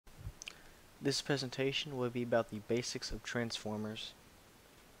This presentation will be about the basics of transformers.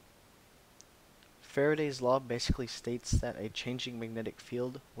 Faraday's law basically states that a changing magnetic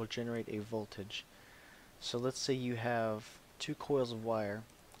field will generate a voltage. So let's say you have two coils of wire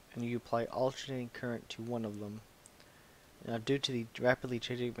and you apply alternating current to one of them. Now due to the rapidly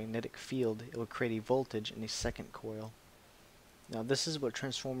changing magnetic field, it will create a voltage in the second coil. Now this is what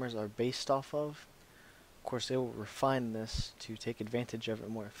transformers are based off of. Of course, they will refine this to take advantage of it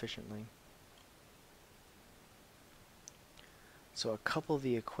more efficiently. So a couple of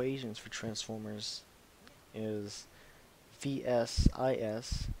the equations for transformers is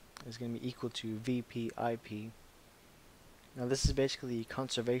VSIS is going to be equal to VPIP. Now this is basically the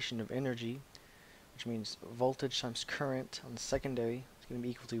conservation of energy, which means voltage times current on the secondary is going to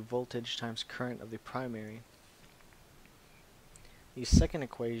be equal to voltage times current of the primary. The second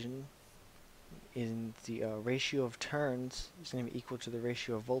equation in the ratio of turns is going to be equal to the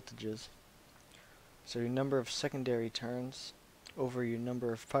ratio of voltages. So your number of secondary turns over your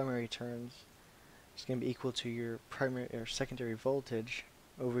number of primary turns is going to be equal to your primary or secondary voltage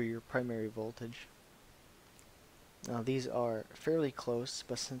over your primary voltage. Now these are fairly close,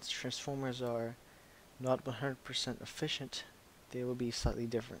 but since transformers are not 100% efficient, they will be slightly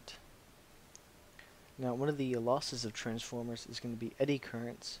different. Now one of the losses of transformers is going to be eddy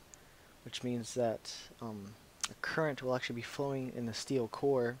currents, which means that a current will actually be flowing in the steel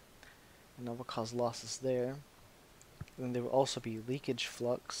core, and that will cause losses there. And then there will also be leakage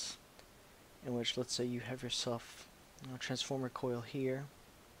flux, in which, let's say you have yourself a transformer coil here,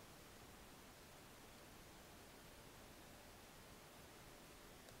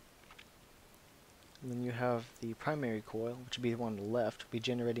 and then you have the primary coil, which would be the one on the left, will be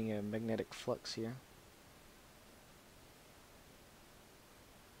generating a magnetic flux here.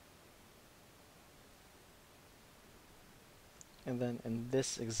 And then in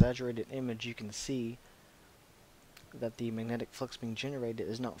this exaggerated image you can see that the magnetic flux being generated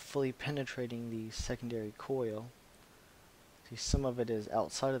is not fully penetrating the secondary coil. See, some of it is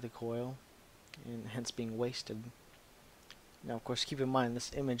outside of the coil and hence being wasted. Now of course keep in mind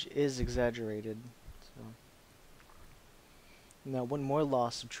this image is exaggerated. Now one more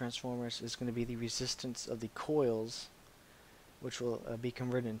loss of transformers is going to be the resistance of the coils, which will be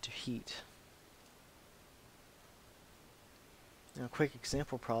converted into heat. Now a quick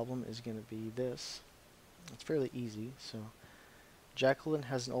example problem is going to be this. It's fairly easy. So Jacqueline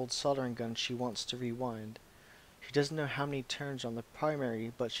has an old soldering gun she wants to rewind. She doesn't know how many turns on the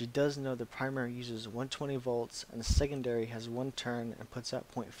primary, but she does know the primary uses 120 volts and the secondary has one turn and puts out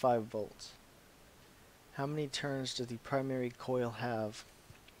 0.5 volts. How many turns does the primary coil have?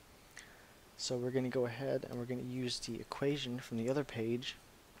 So we're going to go ahead and we're going to use the equation from the other page,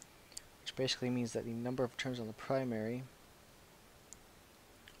 which basically means that the number of turns on the primary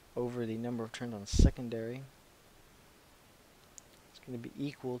over the number of turns on the secondary is going to be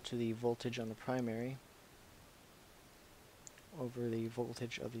equal to the voltage on the primary over the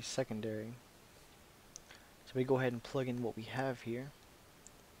voltage of the secondary. So we go ahead and plug in what we have here.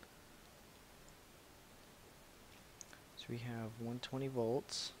 So we have 120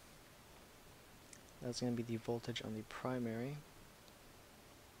 volts. That's going to be the voltage on the primary.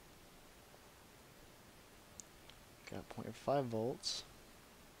 Got 0.5 volts.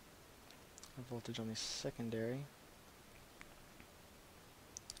 Voltage on the secondary.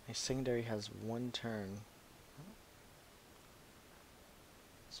 A secondary has one turn,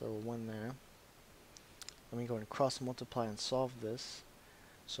 so 1 there. Let me go and cross multiply and solve this.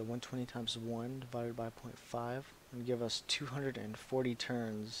 So 120 times 1 divided by 0.5 will give us 240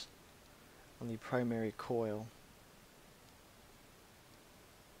 turns on the primary coil.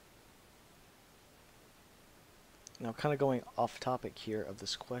 Now kind of going off topic here of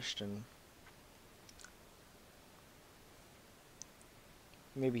this question,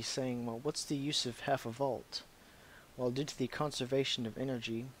 you may be saying, well, what's the use of half a volt? Well, due to the conservation of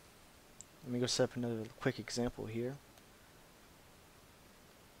energy, let me go set up another quick example here.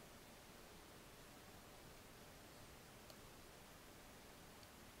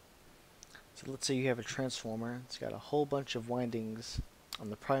 So let's say you have a transformer. It's got a whole bunch of windings on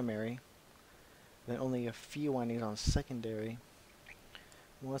the primary, then only a few windings on the secondary.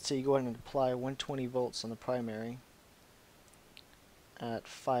 Well, let's say you go ahead and apply 120 volts on the primary at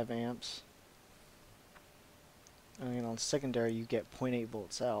 5 amps, and on secondary you get 0.8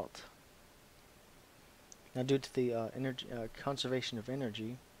 volts out. Now due to the conservation of energy,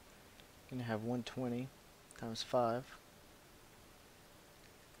 you're going to have 120 times 5.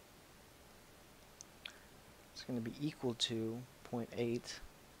 It's going to be equal to 0.8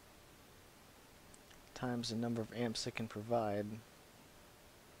 times the number of amps it can provide.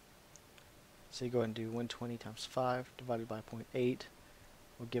 So you go ahead and do 120 times 5 divided by 0.8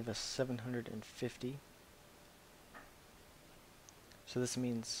 will give us 750. So this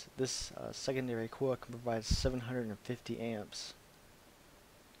means this secondary coil can provide 750 amps.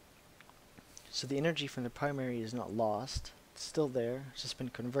 So the energy from the primary is not lost. It's still there. It's just been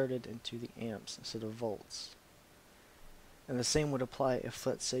converted into the amps instead of volts. And the same would apply if,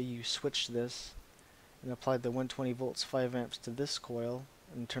 let's say, you switched this and applied the 120 volts 5 amps to this coil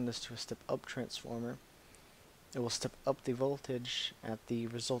and turn this to a step-up transformer. It will step up the voltage at the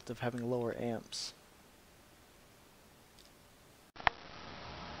result of having lower amps.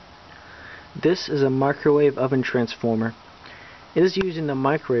 This is a microwave oven transformer. It is used in the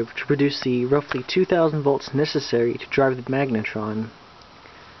microwave to produce the roughly 2000 volts necessary to drive the magnetron.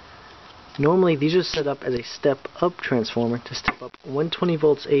 Normally these are set up as a step-up transformer to step up 120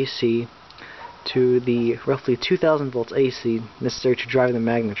 volts AC to the roughly 2000 volts AC necessary to drive the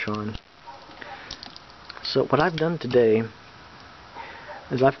magnetron. So what I've done today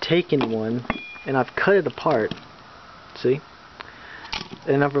is I've taken one and I've cut it apart, see?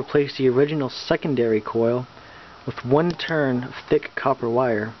 And I've replaced the original secondary coil with 1 turn of thick copper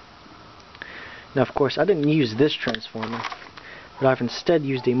wire. Now of course I didn't use this transformer, but I've instead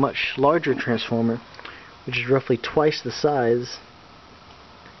used a much larger transformer, which is roughly twice the size.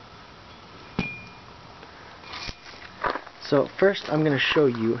 So first I'm going to show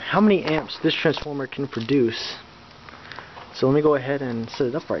you how many amps this transformer can produce. So let me go ahead and set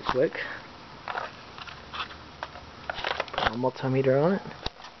it up right quick. Put a multimeter on it.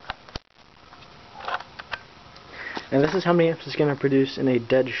 And this is how many amps it's going to produce in a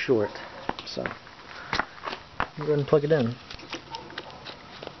dead short. So I'm going to go ahead and plug it in.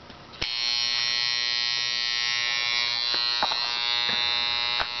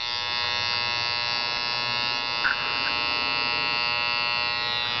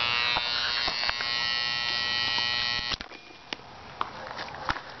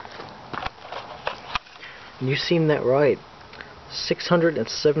 And you've seen that right.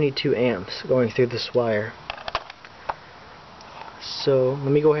 672 amps going through this wire. So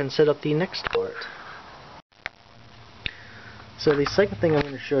let me go ahead and set up the next part. So the second thing I'm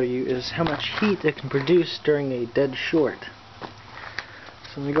going to show you is how much heat it can produce during a dead short.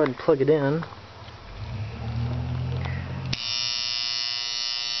 So let me go ahead and plug it in.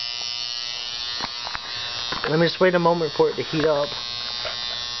 Let me just wait a moment for it to heat up.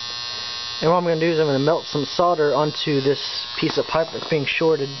 And what I'm going to do is I'm going to melt some solder onto this piece of pipe that's being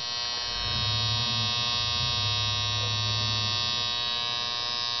shorted.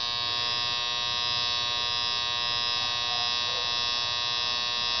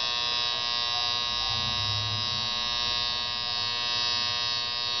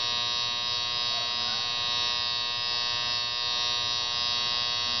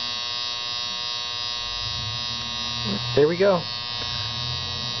 There we go.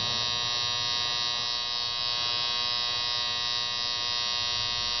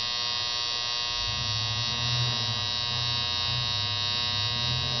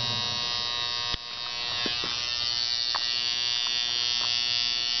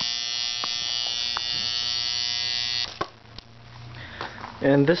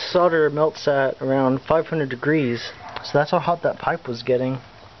 And this solder melts at around 500 degrees, so that's how hot that pipe was getting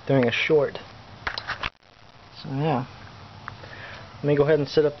during a short. So yeah, let me go ahead and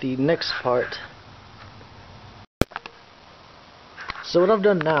set up the next part. So what I've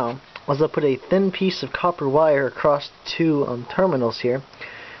done now is I'll put a thin piece of copper wire across 2 terminals here,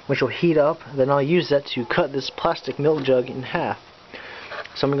 which will heat up. Then I'll use that to cut this plastic milk jug in half.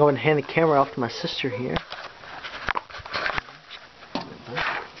 So I'm going to go ahead and hand the camera off to my sister here.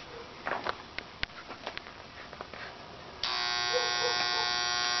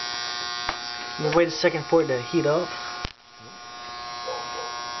 I'm going to wait a second for it to heat up.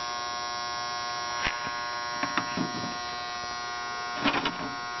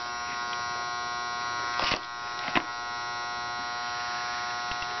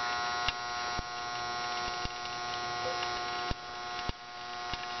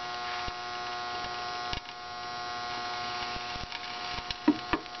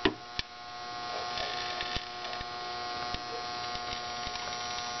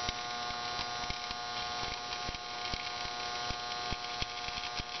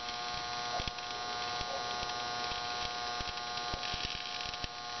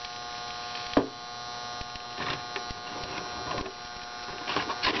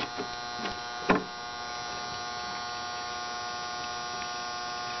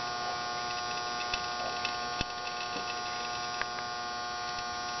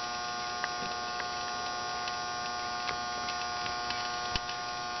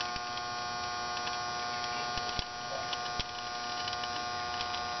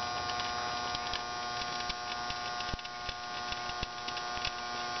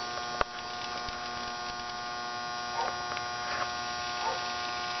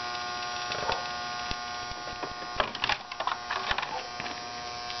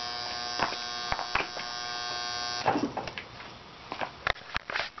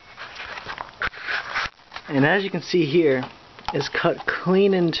 And as you can see here, it's cut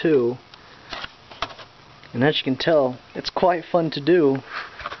clean in two. And as you can tell, it's quite fun to do.